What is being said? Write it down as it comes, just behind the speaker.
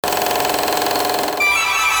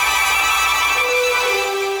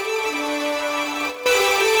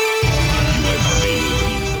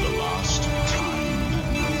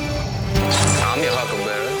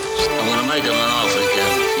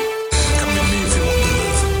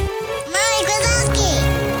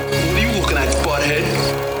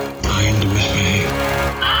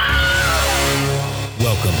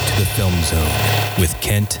Film Zone with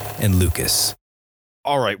Kent and Lucas.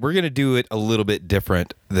 All right, we're going to do it a little bit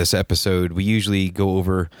different this episode. We usually go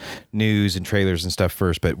over news and trailers and stuff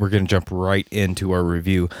first, but we're going to jump right into our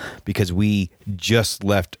review because we just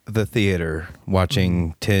left the theater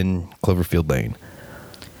watching 10 Cloverfield Lane.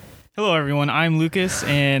 Hello, everyone. I'm Lucas,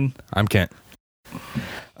 and I'm Kent.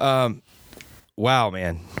 Wow,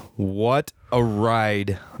 man. What a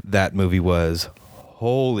ride that movie was.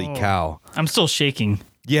 Holy cow. I'm still shaking.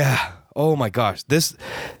 Yeah. Oh my gosh. This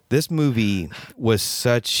movie was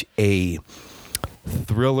such a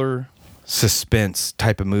thriller suspense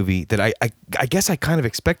type of movie that I guess I kind of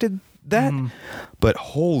expected that, but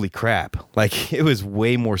holy crap. Like, it was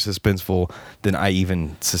way more suspenseful than I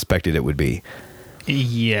even suspected it would be.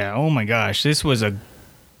 Yeah. Oh my gosh. This was a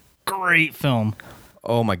great film.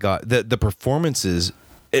 Oh my God. The performances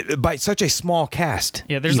by such a small cast.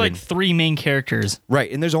 Yeah, there's like 3 main characters. Right,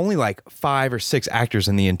 and there's only like 5 or 6 actors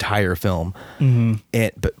in the entire film.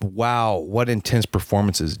 But wow, what intense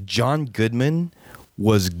performances. John Goodman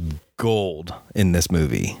was gold in this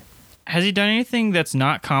movie. Has he done anything that's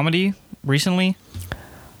not comedy recently?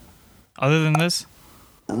 Other than this?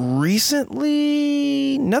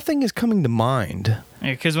 Recently, nothing is coming to mind.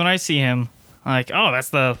 Because when I see him, I'm like, oh, that's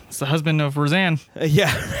the husband of Roseanne.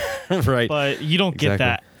 Yeah, right. But you don't get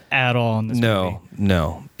that at all in this movie.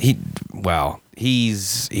 No.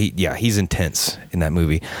 He's intense in that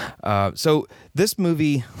movie. So this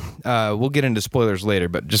movie, we'll get into spoilers later,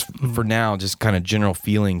 but just for now, just kind of general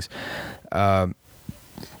feelings.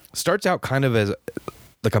 Starts out kind of as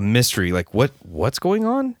like a mystery, like what's going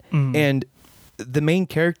on? And the main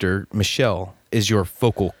character, Michelle, is your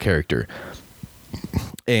focal character.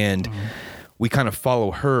 And we kind of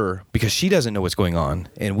follow her because she doesn't know what's going on,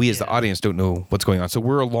 and we as the audience don't know what's going on. So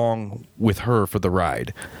we're along with her for the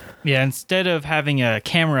ride. Yeah, instead of having a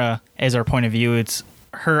camera as our point of view, it's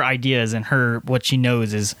her ideas and what she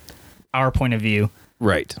knows is our point of view.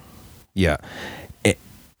 Right. Yeah.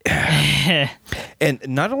 And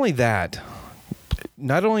not only that,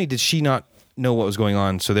 not only did she not know what was going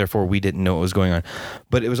on, so therefore we didn't know what was going on,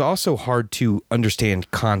 but it was also hard to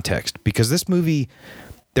understand context because this movie,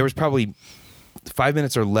 there was probably 5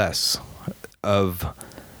 minutes or less of,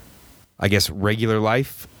 I guess, regular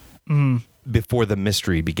life before the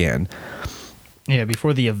mystery began. Yeah,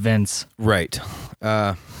 before the events. Right.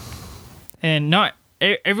 And not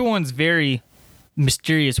everyone's very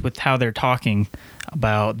mysterious with how they're talking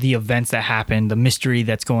about the events that happened, the mystery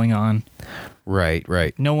that's going on. Right.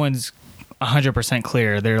 No one's 100%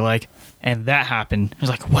 clear. They're like, and that happened. It's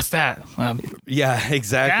like, what's that? Yeah,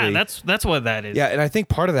 exactly. Yeah, that's what that is. Yeah, and I think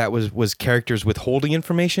part of that was characters withholding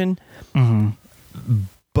information.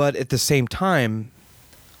 But at the same time,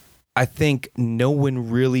 I think no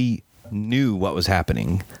one really knew what was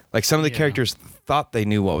happening. Like, some of the characters thought they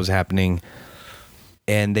knew what was happening,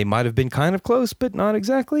 and they might have been kind of close, but not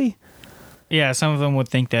exactly. Yeah, some of them would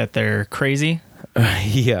think that they're crazy.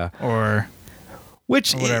 Yeah. Or...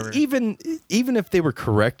 Which, even if they were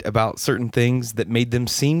correct about certain things that made them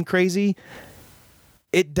seem crazy,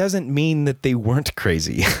 it doesn't mean that they weren't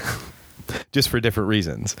crazy, just for different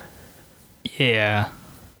reasons. Yeah.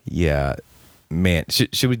 Yeah, man.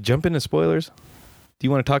 Should we jump into spoilers? Do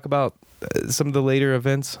you want to talk about some of the later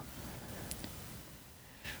events?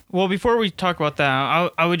 Well, before we talk about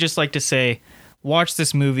that, I would just like to say, watch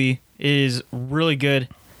this movie. It is really good.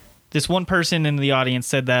 This one person in the audience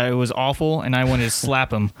said that it was awful, and I wanted to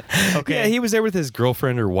slap him. Okay. Yeah, he was there with his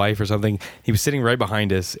girlfriend or wife or something. He was sitting right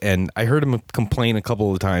behind us, and I heard him complain a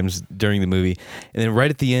couple of times during the movie. And then right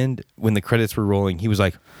at the end, when the credits were rolling, he was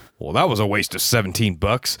like, well, that was a waste of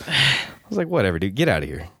 $17. I was like, whatever, dude. Get out of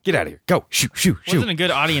here. Get out of here. Go. Shoot. Wasn't a good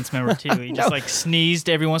audience member, too. He just, like, sneezed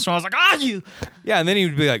every once in a while. I was like, you. Yeah, and then he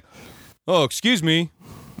would be like, oh, excuse me.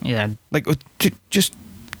 Yeah. Like, just...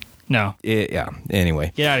 No. Yeah.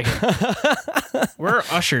 Anyway. Get out of here. We're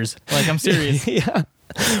ushers. Like, I'm serious. Yeah.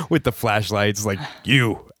 With the flashlights, like,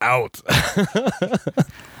 you out. I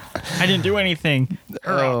didn't do anything.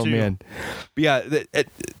 Oh, man. But yeah,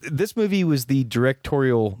 this movie was the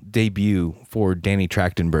directorial debut for Danny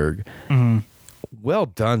Trachtenberg. Well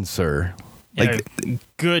done, sir. Like,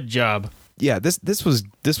 good job. Yeah, this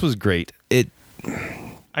was great. I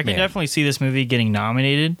can definitely see this movie getting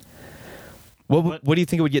nominated. What do you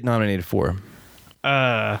think it would get nominated for?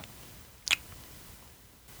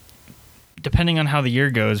 Depending on how the year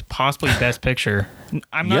goes, possibly Best Picture.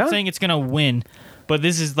 I'm not saying it's gonna win, but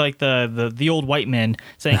this is like the old white men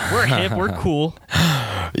saying we're hip, we're cool.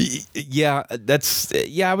 Yeah,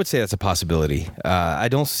 I would say that's a possibility. I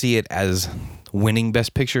don't see it as winning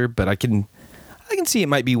Best Picture, but I can I can see it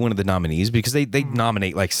might be one of the nominees because they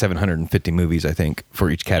nominate like 750 movies, I think, for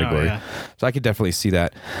each category. yeah. So I could definitely see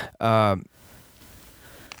that.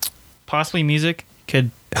 Possibly music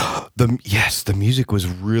could. The music was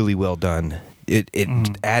really well done. It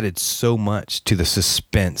added so much to the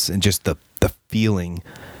suspense and just the feeling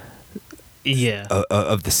Yeah.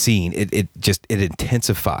 of the scene. It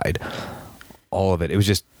intensified all of it. It was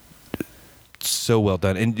just so well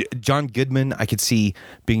done. And John Goodman, I could see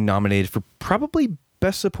being nominated for probably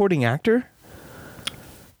Best Supporting Actor.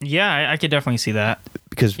 Yeah, I could definitely see that.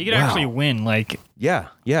 Because He could actually win. Like, Yeah,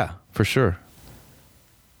 for sure.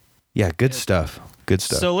 Yeah, good stuff. Good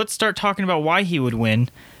stuff. so let's start talking about why he would win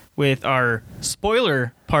with our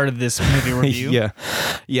spoiler part of this movie review. Yeah.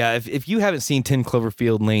 If you haven't seen 10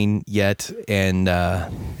 Cloverfield Lane yet, and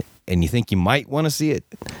you think you might want to see it,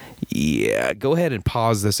 yeah, go ahead and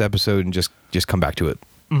pause this episode and just come back to it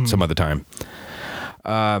some other time.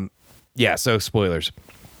 Yeah. So spoilers.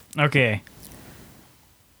 Okay.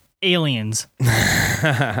 Aliens.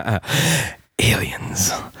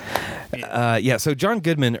 Aliens. Yeah, so John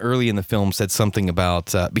Goodman early in the film said something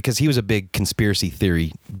about because he was a big conspiracy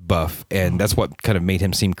theory buff, and that's what kind of made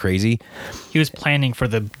him seem crazy. He was planning for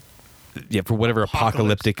the For whatever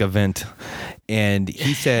apocalyptic event, and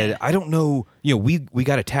he said, "I don't know. We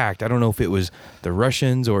got attacked. I don't know if it was the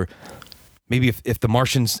Russians or maybe if the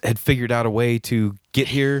Martians had figured out a way to get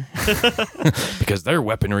here because their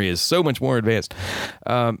weaponry is so much more advanced."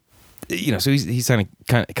 So he's kind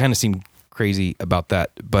of seemed crazy about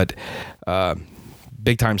that, but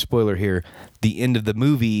big time spoiler here: the end of the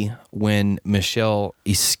movie when Michelle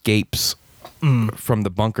escapes from the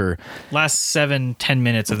bunker, last 7-10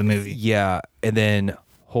 minutes of the movie. yeah, and then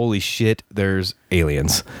holy shit, there's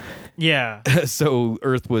aliens. Yeah. So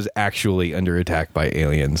Earth was actually under attack by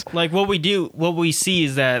aliens. Like what we see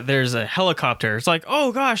is that there's a helicopter. It's like,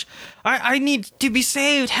 oh gosh, I need to be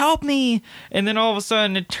saved. Help me. And then all of a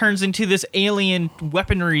sudden it turns into this alien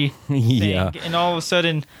weaponry thing. Yeah. And all of a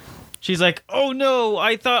sudden she's like, oh no,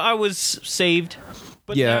 I thought I was saved.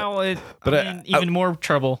 But Yeah. now But more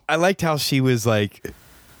trouble. I liked how she was like,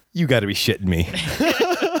 you got to be shitting me.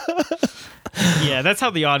 Yeah, that's how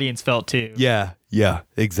the audience felt too. Yeah,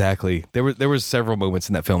 exactly. There was several moments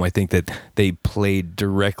in that film I think that they played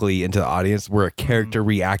directly into the audience where a character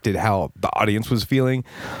reacted how the audience was feeling.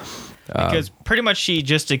 Because pretty much she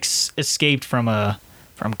just escaped from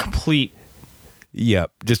complete. Yeah,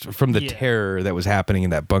 just from the Yeah. terror that was happening in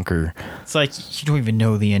that bunker. It's like you don't even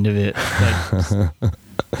know the end of it. Like,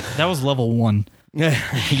 that was level 1.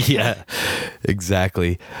 Yeah,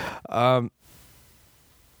 exactly.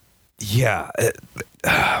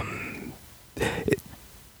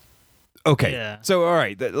 Okay. Yeah. So, all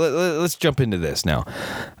right, let's jump into this now.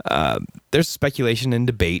 There's speculation and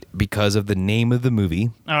debate because of the name of the movie.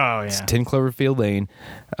 Oh It's yeah. 10 Cloverfield Lane.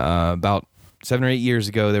 About 7 or 8 years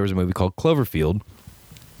ago, there was a movie called Cloverfield.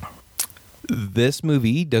 This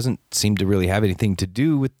movie doesn't seem to really have anything to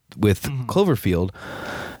do with Cloverfield,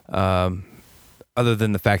 other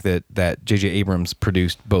than the fact that J.J. Abrams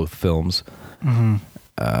produced both films.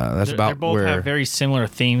 That's They about both where have very similar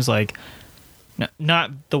themes, like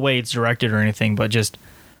not the way it's directed or anything, but just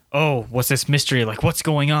what's this mystery? Like what's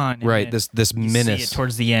going on? And right then this you menace. see it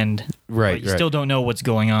towards the end, Right, but you right. still don't know what's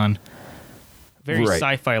going on. Very Right.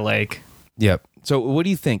 sci-fi like. Yep. So, what do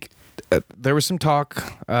you think? There was some talk.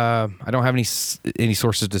 I don't have any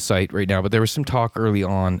sources to cite right now, but there was some talk early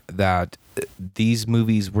on that these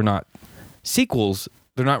movies were not sequels.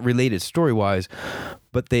 They're not related story-wise,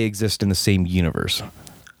 but they exist in the same universe.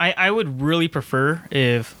 I would really prefer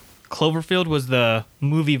if Cloverfield was the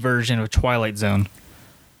movie version of Twilight Zone.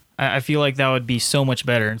 I feel like that would be so much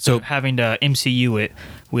better instead of having to MCU it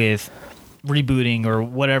with rebooting or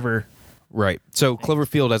whatever. Right. So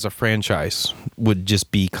Cloverfield as a franchise would just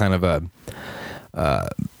be kind of a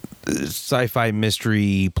sci-fi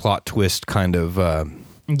mystery plot twist kind of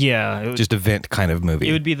Yeah, just event kind of movie.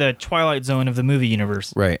 it would be the Twilight Zone of the movie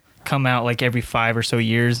universe. Right. Come out like every 5 or so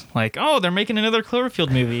years. Like, oh, they're making another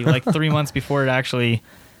Cloverfield movie like 3 months before it actually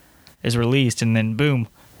is released, and then boom,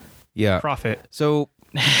 Yeah. profit. So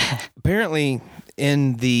apparently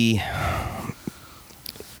in 10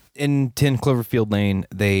 Cloverfield Lane,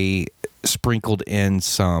 they sprinkled in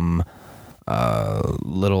some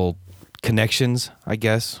little connections, I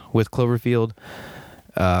guess, with Cloverfield.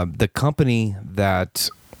 The company that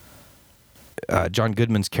John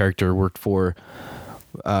Goodman's character worked for,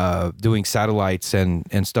 doing satellites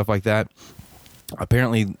and stuff like that,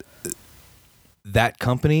 apparently that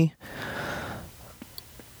company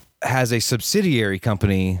has a subsidiary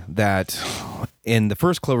company that in the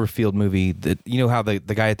first Cloverfield movie, that you know how the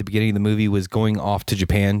guy at the beginning of the movie was going off to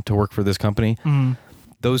Japan to work for this company. Mm-hmm.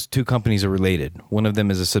 Those two companies are related. One of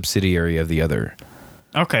them is a subsidiary of the other.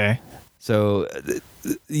 Okay. So,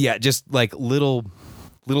 yeah, just like little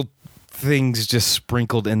things just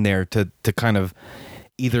sprinkled in there to kind of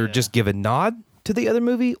either just give a nod to the other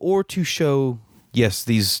movie or to show, yes,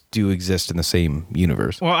 these do exist in the same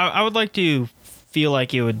universe. Well, I would like to feel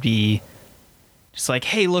like it would be just like,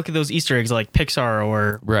 hey, look at those Easter eggs like Pixar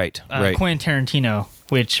or Right. Quentin Tarantino,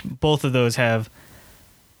 which both of those have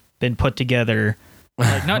been put together.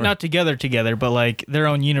 Like not together, but like their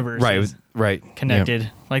own universes. Right. Connected. Yeah.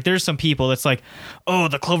 Like there's some people that's like, oh,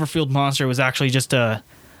 the Cloverfield monster was actually just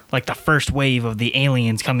like the first wave of the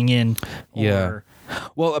aliens coming in. Yeah.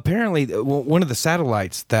 Well, apparently, one of the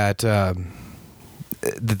satellites that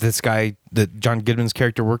this guy, that John Goodman's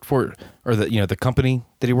character worked for, or the company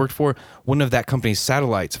that he worked for, one of that company's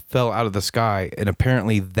satellites fell out of the sky, and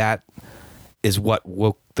apparently that is what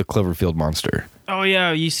woke the Cloverfield monster. Oh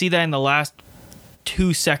yeah, you see that in the last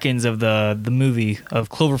 2 seconds of the movie of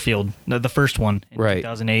Cloverfield, the first one in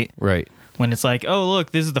 2008. Right. When it's like, oh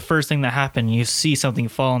look, this is the first thing that happened. You see something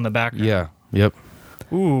fall in the background. Yeah. Yep.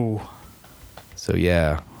 Ooh. So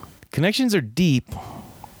yeah, connections are deep,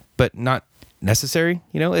 but not necessary.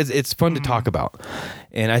 It's fun to talk about,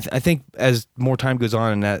 and I think as more time goes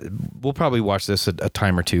on, and that we'll probably watch this a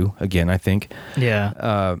time or two again. I think.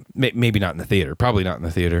 Yeah. Maybe not in the theater. Probably not in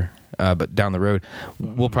the theater. But down the road,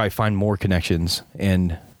 we'll probably find more connections,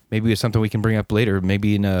 and maybe it's something we can bring up later.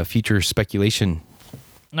 Maybe in a future speculation.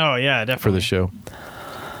 Oh yeah, definitely for the show.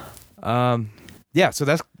 Yeah. So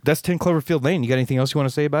that's 10 Cloverfield Lane. You got anything else you want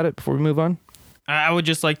to say about it before we move on? I would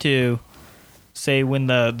just like to say when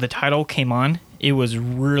the title came on, it was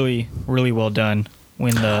really, really well done.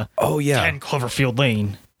 When the 10 Cloverfield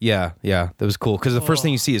Lane. Yeah, that was cool. Because the first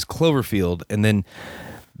thing you see is Cloverfield, and then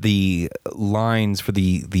the lines for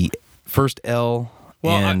the first L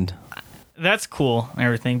and... that's cool and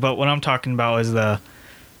everything, but what I'm talking about is the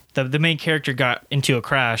main character got into a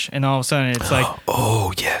crash, and all of a sudden it's like...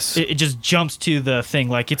 oh, yes. It just jumps to the thing.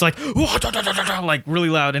 Like, it's like... like, really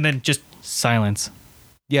loud, and then just silence.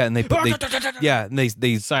 Yeah, and they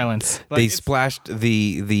silence. They splashed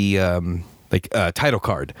the title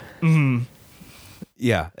card. Mm-hmm.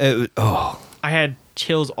 Yeah. I had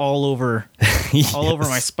chills all over, all over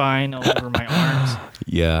my spine, all over my arms.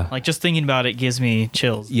 Yeah. Like just thinking about it gives me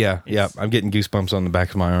chills. Yeah. I'm getting goosebumps on the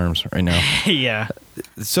back of my arms right now. Yeah.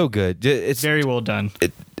 It's so good. It's very well done.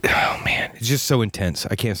 Oh man, it's just so intense.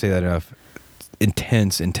 I can't say that enough.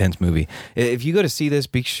 Intense movie. If you go to see this,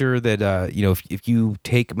 be sure that if you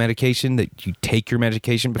take medication, that you take your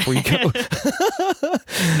medication before you go.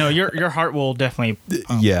 No, your heart will definitely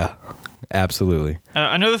pump. Yeah, absolutely.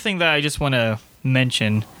 Another thing that I just want to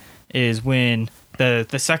mention is when the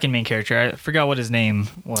second main character, I forgot what his name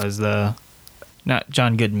was, not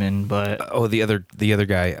John Goodman, but the other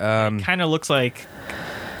guy. Kind of looks like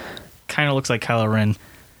Kylo Ren.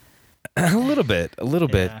 A little bit.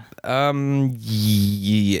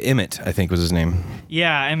 Emmett, I think was his name.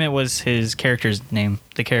 Yeah, Emmett was his character's name.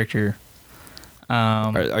 The character.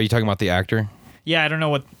 Are you talking about the actor? Yeah, I don't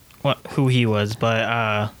know who he was,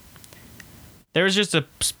 but there was just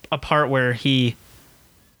a part where he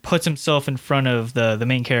puts himself in front of the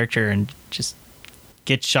main character and just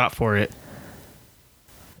gets shot for it.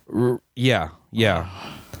 Yeah.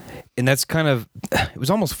 And that's kind of, it was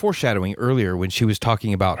almost foreshadowing earlier when she was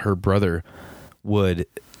talking about her brother would.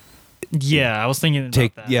 Yeah, I was thinking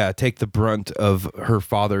about that. Yeah, take the brunt of her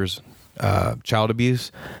father's child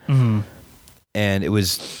abuse. Mm-hmm. And it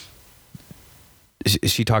was,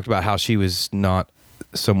 she talked about how she was not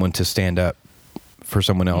someone to stand up for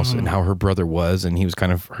someone else, mm-hmm. and how her brother was, and he was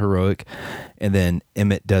kind of heroic. And then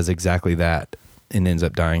Emmett does exactly that and ends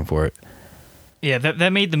up dying for it. Yeah,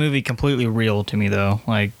 that made the movie completely real to me, though.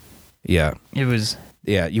 Like, yeah, it was.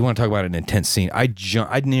 Yeah, you want to talk about an intense scene? I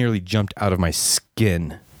nearly jumped out of my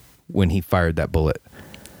skin when he fired that bullet.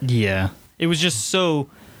 Yeah, it was just so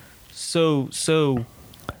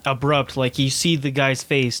abrupt. Like, you see the guy's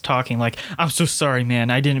face talking like, "I'm so sorry, man.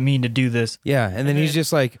 I didn't mean to do this." Yeah, and then he's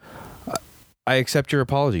just like, "I accept your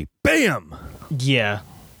apology." Bam. Yeah,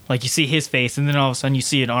 like you see his face, and then all of a sudden you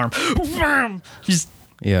see an arm. Bam! Just.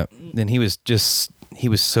 Yeah. Then he was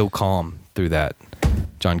so calm through that.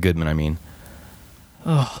 John Goodman, I mean.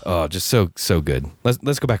 Oh, just so good.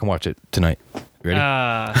 Let's go back and watch it tonight. Ready? No.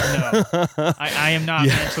 I am not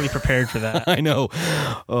mentally prepared for that. I know.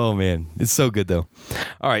 Oh man, it's so good though.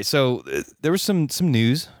 All right, so there was some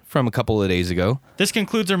news from a couple of days ago. This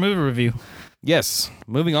concludes our movie review. Yes.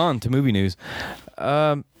 Moving on to movie news.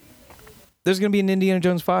 There's going to be an Indiana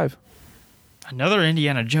Jones 5. Another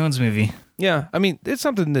Indiana Jones movie. Yeah, I mean, it's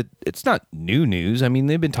something that it's not new news. I mean,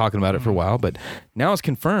 they've been talking about it for a while, but now it's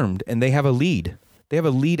confirmed, and they have a lead. They have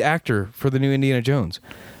a lead actor for the new Indiana Jones.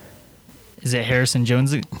 Is it Harrison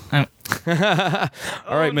Jones? All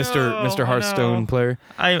right, Mr. Hearthstone player.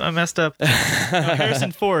 I messed up. No,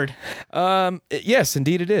 Harrison Ford. Yes,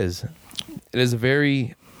 indeed it is. It is a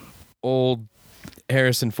very old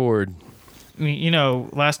Harrison Ford. I mean, you know,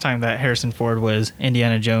 last time that Harrison Ford was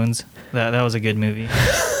Indiana Jones, that was a good movie.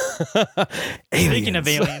 Speaking of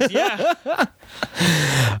aliens, yeah.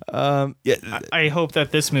 I hope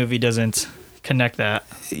that this movie doesn't connect that.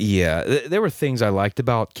 Yeah, there were things I liked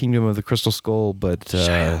about Kingdom of the Crystal Skull, but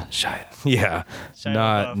Shia. yeah,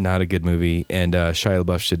 Shia not a good movie. And Shia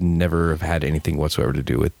LaBeouf should never have had anything whatsoever to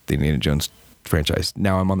do with the Indiana Jones franchise.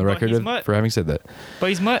 Now I'm on the record for having said that. But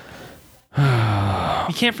he's Mutt.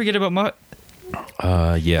 You can't forget about Mutt.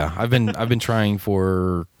 Yeah, I've been trying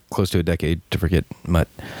for close to a decade to forget Mutt.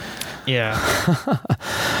 Yeah.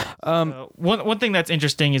 One thing that's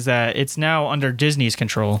interesting is that it's now under Disney's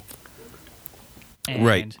control.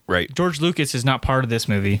 And Right. George Lucas is not part of this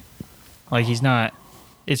movie. Like, he's not.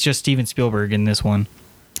 It's just Steven Spielberg in this one.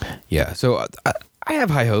 Yeah, so I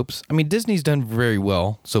have high hopes. I mean, Disney's done very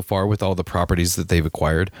well so far with all the properties that they've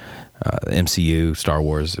acquired, MCU, Star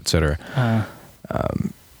Wars, etc.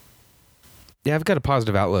 Yeah, I've got a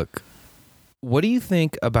positive outlook. What do you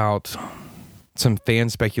think about some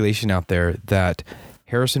fan speculation out there that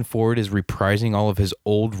Harrison Ford is reprising all of his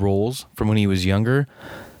old roles from when he was younger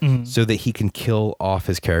so that he can kill off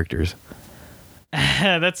his characters?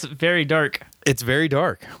 That's very dark. It's very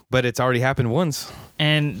dark, but it's already happened once.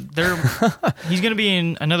 And he's going to be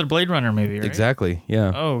in another Blade Runner movie, right? Exactly,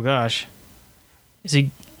 yeah. Oh, gosh.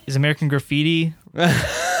 Is American Graffiti...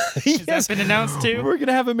 Has that been announced too? We're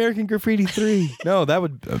gonna have American Graffiti 3. No, that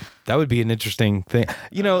would be an interesting thing.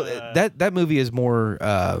 You know, that movie is more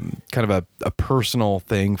kind of a personal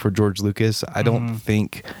thing for George Lucas. I don't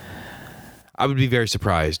think I would be very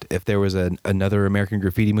surprised if there was another American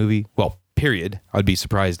Graffiti movie. Well, period. I'd be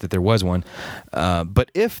surprised that there was one.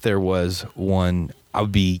 But if there was one, I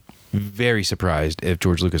would be very surprised if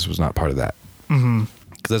George Lucas was not part of that. Mm-hmm.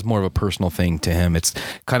 Because that's more of a personal thing to him. It's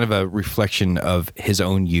kind of a reflection of his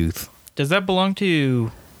own youth. Does that belong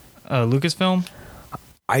to Lucasfilm?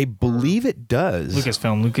 I believe it does.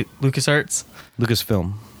 Lucasfilm, LucasArts?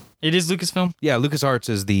 Lucasfilm. It is Lucasfilm? Yeah, LucasArts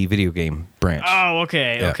is the video game branch. Oh,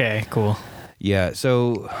 okay. Yeah. Okay, cool. Yeah,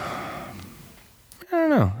 so I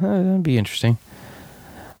don't know. That'd be interesting.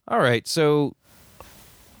 All right, so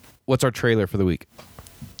what's our trailer for the week?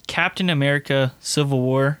 Captain America Civil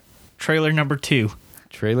War, trailer number 2.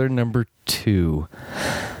 Trailer number 2.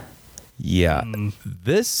 Yeah.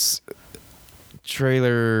 This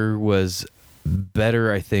trailer was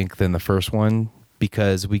better, I think, than the first one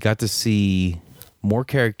because we got to see more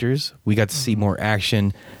characters. We got to see more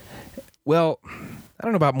action. Well, I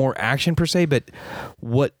don't know about more action per se, but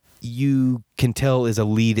what you can tell is a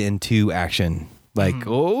lead into action. Like,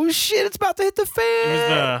 oh shit, it's about to hit the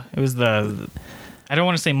fan. It was the I don't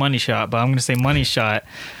want to say money shot, but I'm going to say money shot.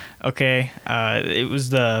 Okay, it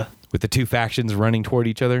was with the two factions running toward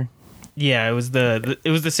each other. Yeah, it was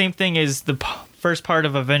the same thing as the first part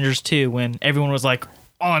of Avengers 2 when everyone was like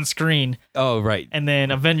on screen. Oh, right. And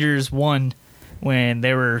then Avengers 1 when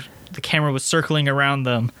the camera was circling around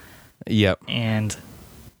them. Yep. And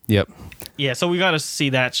yep. Yeah, so we got to see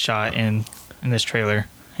that shot in this trailer,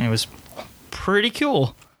 and it was pretty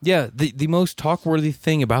cool. Yeah, the most talk-worthy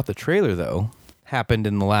thing about the trailer though happened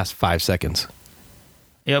in the last 5 seconds.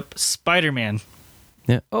 Yep, Spider-Man.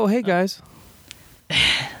 Yeah. Oh, hey guys.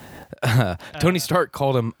 Tony Stark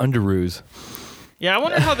called him Underoos. Yeah, I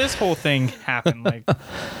wonder how this whole thing happened. Like,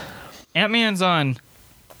 Ant-Man's on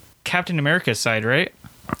Captain America's side, right?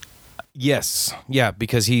 Yes. Yeah,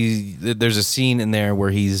 because there's a scene in there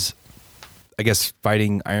where he's, I guess,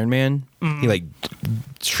 fighting Iron Man. He like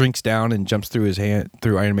shrinks down and jumps through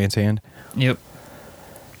Iron Man's hand. Yep.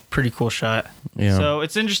 Pretty cool shot. Yeah. So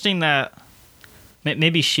it's interesting that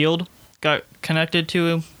maybe S.H.I.E.L.D. got connected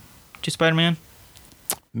to Spider-Man.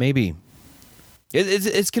 Maybe.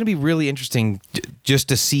 It's going to be really interesting just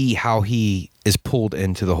to see how he is pulled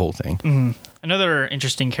into the whole thing. Mm-hmm. Another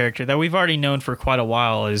interesting character that we've already known for quite a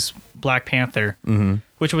while is Black Panther,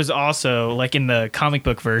 which was also, like in the comic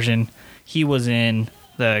book version, he was in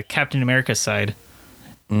the Captain America side.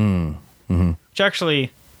 Which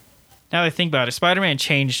actually, now that I think about it, Spider-Man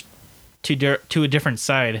changed to a different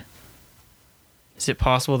side. Is it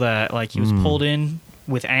possible that like he was pulled in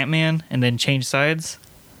with Ant-Man and then changed sides?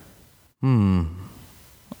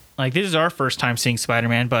 Like, this is our first time seeing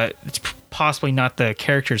Spider-Man, but it's possibly not the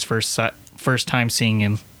character's first time seeing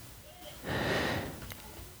him.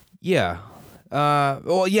 Yeah.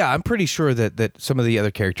 Well, yeah, I'm pretty sure that some of the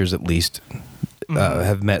other characters at least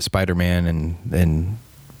have met Spider-Man and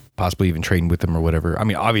possibly even trained with him or whatever. I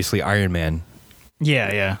mean, obviously Iron Man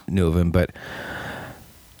Yeah. knew of him, but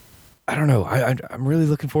I don't know. I'm really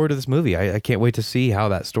looking forward to this movie. I can't wait to see how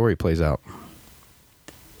that story plays out.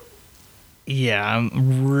 Yeah,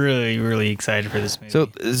 I'm really, really excited for this movie. So,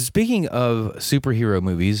 speaking of superhero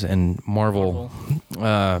movies and Marvel,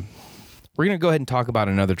 we're going to go ahead and talk about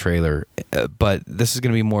another trailer, but this is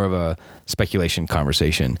going to be more of a speculation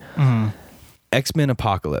conversation. X-Men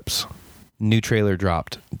Apocalypse. New trailer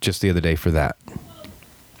dropped just the other day for that.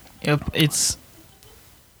 Yep, it's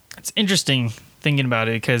interesting thinking about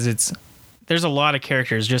it because there's a lot of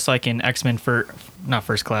characters, just like in X-Men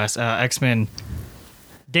X-Men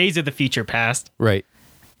Days of the Future Past. Right.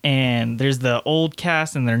 And there's the old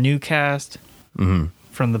cast and their new cast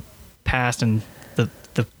from the past and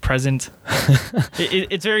the present.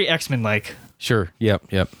 It's very X-Men-like. Sure.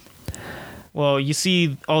 Yep. Well, you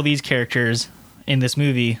see all these characters in this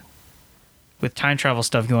movie with time travel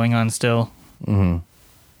stuff going on still. And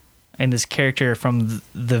this character from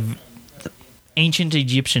the ancient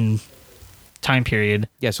Egyptian time period.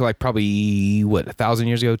 Yeah, so like probably, 1,000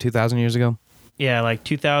 years ago, 2,000 years ago? Yeah, like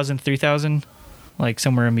 2,000, 3,000, like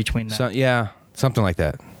somewhere in between that. So, yeah, something like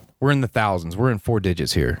that. We're in the thousands. We're in 4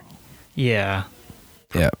 digits here. Yeah.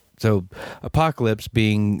 Yeah. So Apocalypse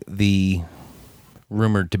being the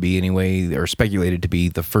rumored to be anyway, or speculated to be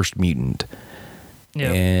the first mutant.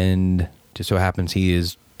 Yeah. And just so happens he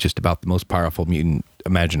is just about the most powerful mutant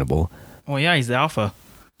imaginable. Well, yeah, he's the alpha.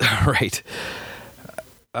 Right.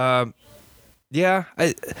 Yeah.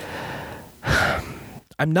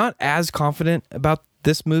 I'm not as confident about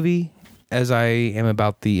this movie as I am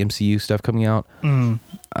about the MCU stuff coming out.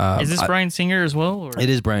 Is this Bryan Singer as well? Or? It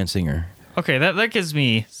is Bryan Singer. Okay, that gives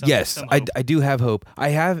me some hope. I do have hope. I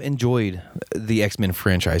have enjoyed the X-Men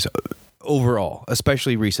franchise overall,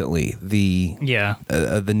 especially recently. The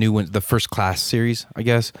new one, the First Class series, I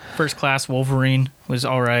guess. First Class Wolverine was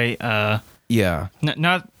all right. Yeah.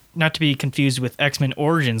 Not to be confused with X-Men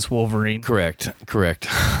Origins Wolverine. Correct.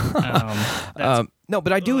 No,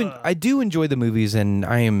 but I do enjoy the movies, and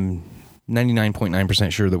I am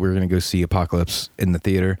 99.9% sure that we're going to go see Apocalypse in the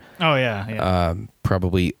theater. Oh yeah.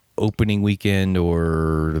 Probably opening weekend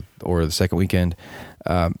or the second weekend.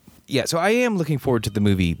 Yeah, so I am looking forward to the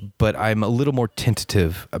movie, but I'm a little more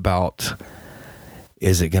tentative about,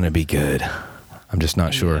 is it going to be good? I'm just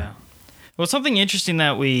not sure. Yeah. Well, something interesting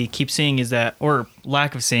that we keep seeing is that, or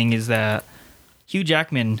lack of seeing, is that Hugh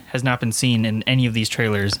Jackman has not been seen in any of these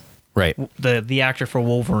trailers. Right. The actor for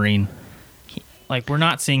Wolverine. We're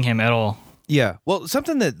not seeing him at all. Yeah. Well,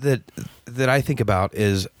 something that I think about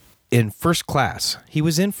is in First Class. He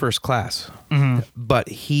was in First Class, but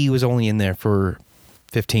he was only in there for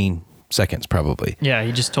 15 seconds, probably. Yeah,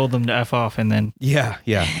 he just told them to F off and then... Yeah.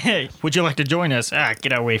 Hey, would you like to join us?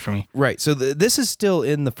 Get away from me. Right. So this is still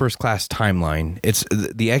in the First Class timeline. It's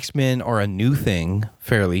the X-Men are a new thing,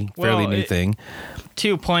 fairly new thing.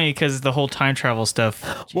 To a point, because the whole time travel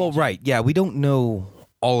stuff... Well, right. Yeah, we don't know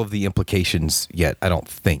all of the implications yet, I don't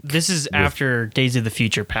think. This is after Days of the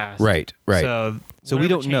Future Past. Right. So we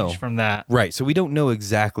don't know. From that. Right. So we don't know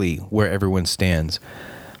exactly where everyone stands.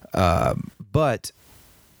 But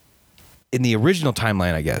in the original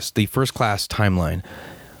timeline, I guess, the First Class timeline,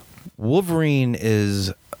 Wolverine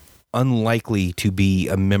is unlikely to be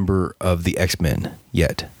a member of the X-Men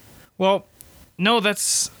yet. Well, no,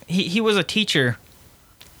 he was a teacher.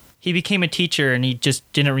 He became a teacher, and he just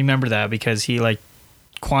didn't remember that because he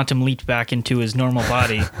quantum leaped back into his normal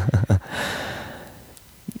body.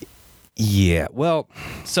 Yeah, well,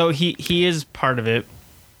 so he is part of it.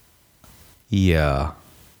 Yeah.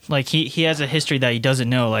 He has a history that he doesn't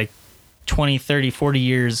know, 20, 30, 40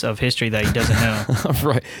 years of history that he doesn't know.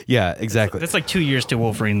 Right. Yeah, exactly. That's 2 years to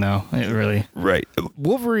Wolverine, though. Really. Right.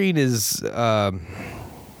 Wolverine is...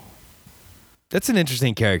 that's an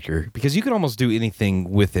interesting character because you can almost do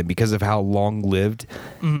anything with him because of how long-lived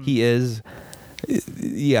he is.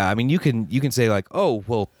 Yeah, I mean, you can say oh,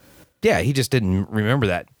 well, yeah, he just didn't remember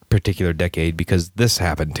that particular decade because this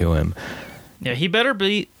happened to him. Yeah, he better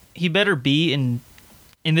be in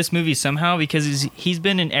this movie somehow because he's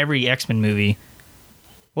been in every X-Men movie.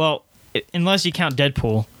 Well, unless you count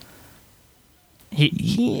Deadpool.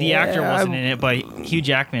 The actor wasn't in it, but Hugh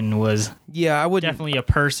Jackman was. Yeah, I would definitely a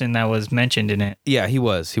person that was mentioned in it. Yeah, he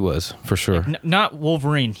was for sure. Not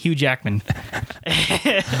Wolverine, Hugh Jackman.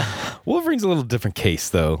 Wolverine's a little different case,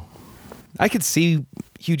 though. I could see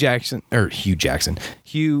Hugh Jackman as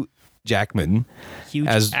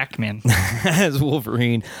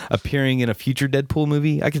Wolverine appearing in a future Deadpool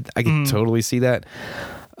movie. I could totally see that.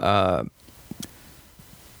 but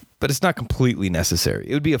it's not completely necessary.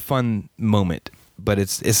 It would be a fun moment, but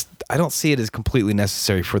it's I don't see it as completely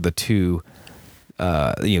necessary for the two,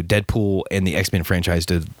 Deadpool and the X-Men franchise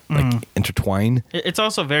to intertwine. It's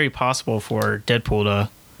also very possible for Deadpool to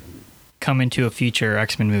come into a future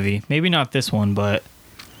X-Men movie. Maybe not this one, but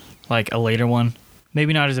like a later one.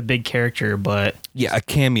 Maybe not as a big character, but yeah, a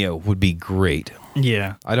cameo would be great.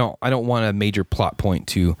 Yeah, I don't want a major plot point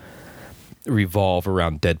to revolve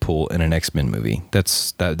around Deadpool in an X-Men movie.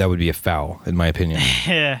 That would be a foul, in my opinion.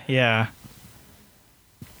 yeah.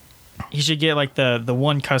 You should get like the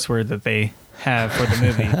one cuss word that they have for the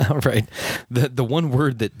movie. Right. The one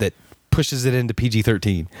word that pushes it into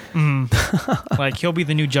PG-13. Like he'll be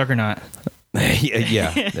the new Juggernaut.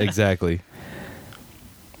 Yeah, exactly.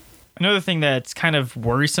 Another thing that's kind of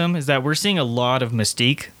worrisome is that we're seeing a lot of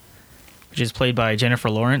Mystique, which is played by Jennifer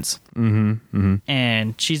Lawrence.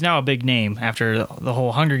 And she's now a big name after the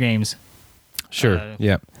whole Hunger Games. Sure.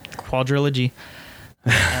 Yeah. Quadrilogy.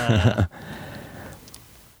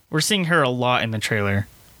 We're seeing her a lot in the trailer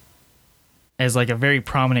as like a very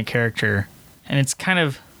prominent character. And it's kind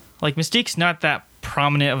of like Mystique's not that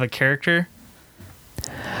prominent of a character.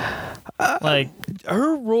 Like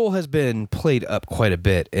her role has been played up quite a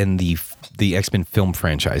bit in the X-Men film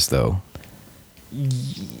franchise, though.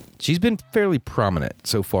 She's been fairly prominent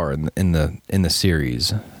so far in the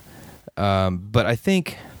series, but I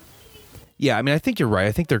think, I think you're right.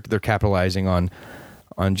 I think they're capitalizing on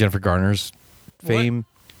Jennifer Garner's fame. What?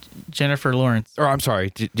 Jennifer Lawrence. Or I'm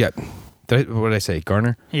sorry, yeah. What did I say?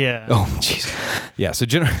 Garner? Yeah. Oh, jeez. Yeah. So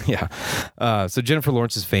so Jennifer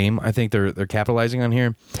Lawrence's fame, I think they're capitalizing on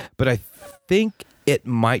here, but I think it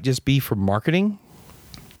might just be for marketing.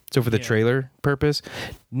 So for the trailer purpose,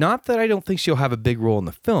 not that I don't think she'll have a big role in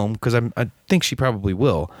the film, because I think she probably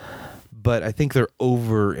will, but I think they're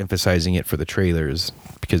overemphasizing it for the trailers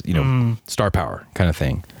because star power kind of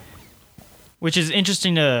thing. Which is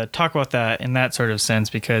interesting to talk about that in that sort of sense,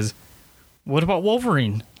 because what about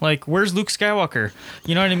Wolverine? Like, where's Luke Skywalker?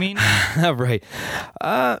 You know what I mean? Right.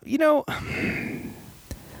 I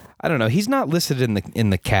don't know. He's not listed in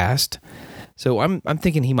the cast. So I'm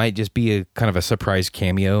thinking he might just be a kind of a surprise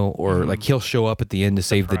cameo, or like he'll show up at the end to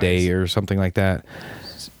save the day or something like that.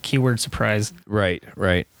 Keyword surprise. Right.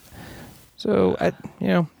 So I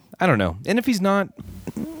don't know. And if he's not,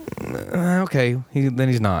 okay, then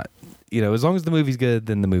he's not. As long as the movie's good,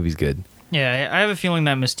 then the movie's good. Yeah, I have a feeling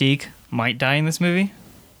that Mystique might die in this movie,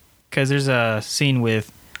 because there's a scene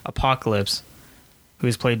with Apocalypse, who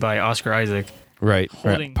is played by Oscar Isaac. Right.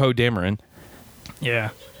 Poe Dameron. Yeah.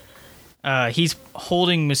 He's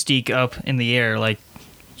holding Mystique up in the air, like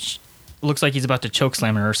looks like he's about to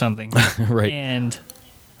chokeslam her or something. Right. And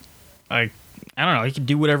I don't know. He can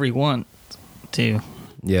do whatever he wants to.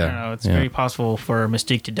 Yeah. I don't know. It's very possible for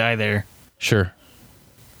Mystique to die there. Sure.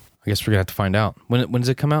 I guess we're gonna have to find out. When does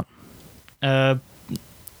it come out?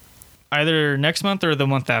 Either next month or the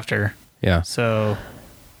month after. Yeah. So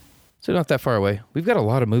not that far away. We've got a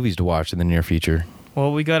lot of movies to watch in the near future.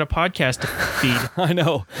 Well, we got a podcast to feed. I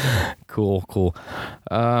know. Cool.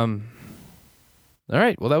 All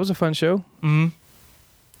right. Well, that was a fun show.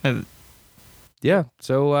 Yeah.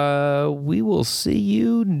 So we will see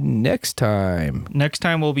you next time. Next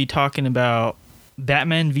time we'll be talking about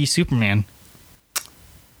Batman v Superman.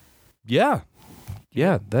 Yeah,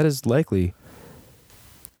 that is likely.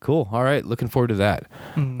 Cool. All right. Looking forward to that.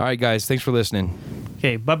 All right, guys. Thanks for listening.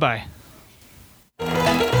 Okay. Bye-bye.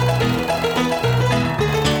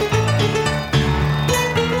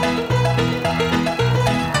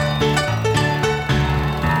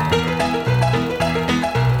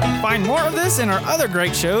 Find more of this and our other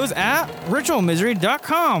great shows at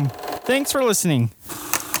ritualmisery.com. Thanks for listening.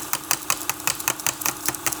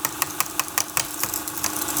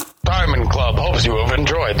 Diamond Club hopes you have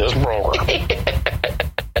enjoyed this program.